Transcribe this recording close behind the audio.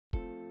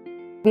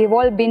We've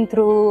all been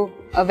through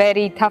a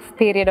very tough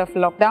period of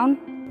lockdown.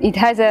 It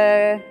has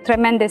a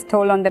tremendous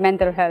toll on the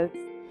mental health.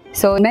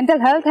 So mental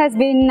health has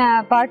been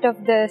part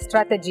of the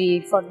strategy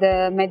for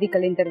the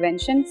medical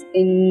interventions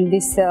in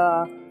this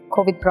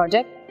COVID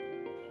project.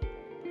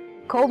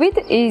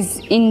 COVID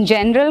is in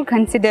general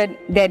considered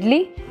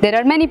deadly. There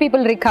are many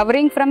people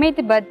recovering from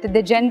it, but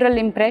the general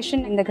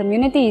impression in the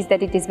community is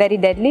that it is very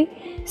deadly.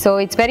 So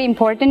it's very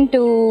important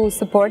to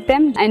support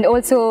them and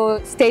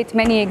also state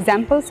many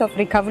examples of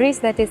recoveries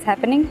that is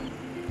happening.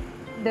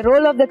 The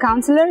role of the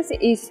counsellors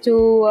is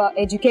to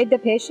educate the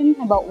patient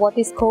about what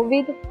is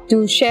COVID,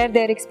 to share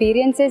their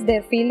experiences,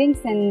 their feelings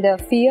and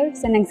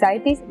fears and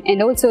anxieties,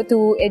 and also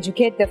to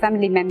educate the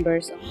family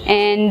members.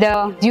 And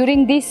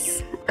during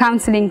this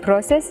counseling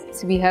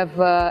process, we have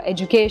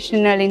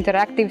educational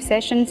interactive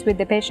sessions with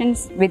the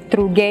patients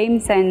through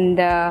games and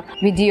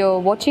video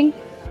watching.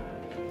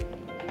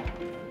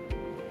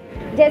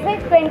 जैसे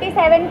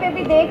 27 पे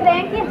भी देख रहे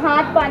हैं कि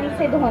हाथ पानी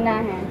से धोना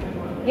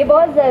है, ये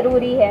बहुत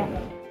ज़रूरी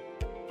है.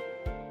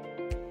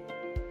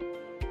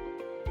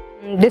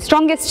 The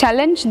strongest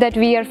challenge that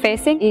we are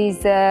facing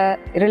is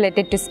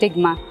related to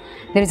stigma.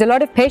 There is a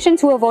lot of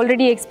patients who have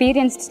already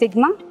experienced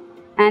stigma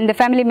and the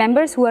family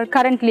members who are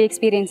currently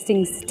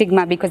experiencing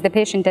stigma because the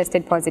patient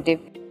tested positive.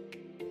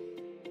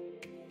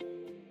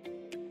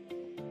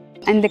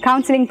 And the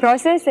counseling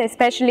process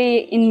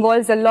especially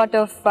involves a lot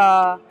of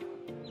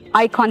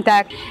eye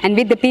contact, and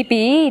with the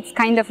PPE it's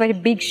kind of a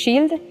big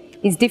shield.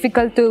 It's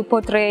difficult to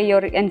portray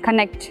and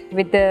connect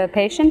with the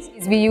patients.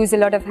 We use a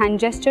lot of hand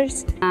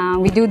gestures.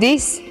 We do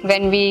this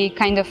when we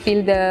kind of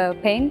feel the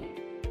pain.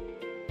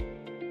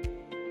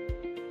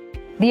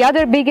 The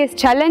other biggest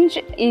challenge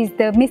is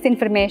the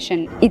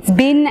misinformation. It's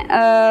been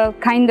a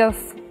kind of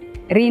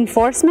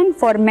reinforcement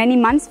for many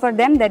months for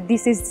them that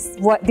this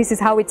is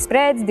how it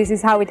spreads, this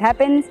is how it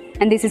happens,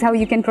 and this is how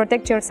you can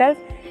protect yourself.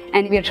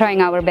 And we're trying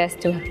our best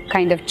to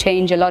kind of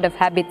change a lot of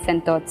habits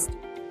and thoughts.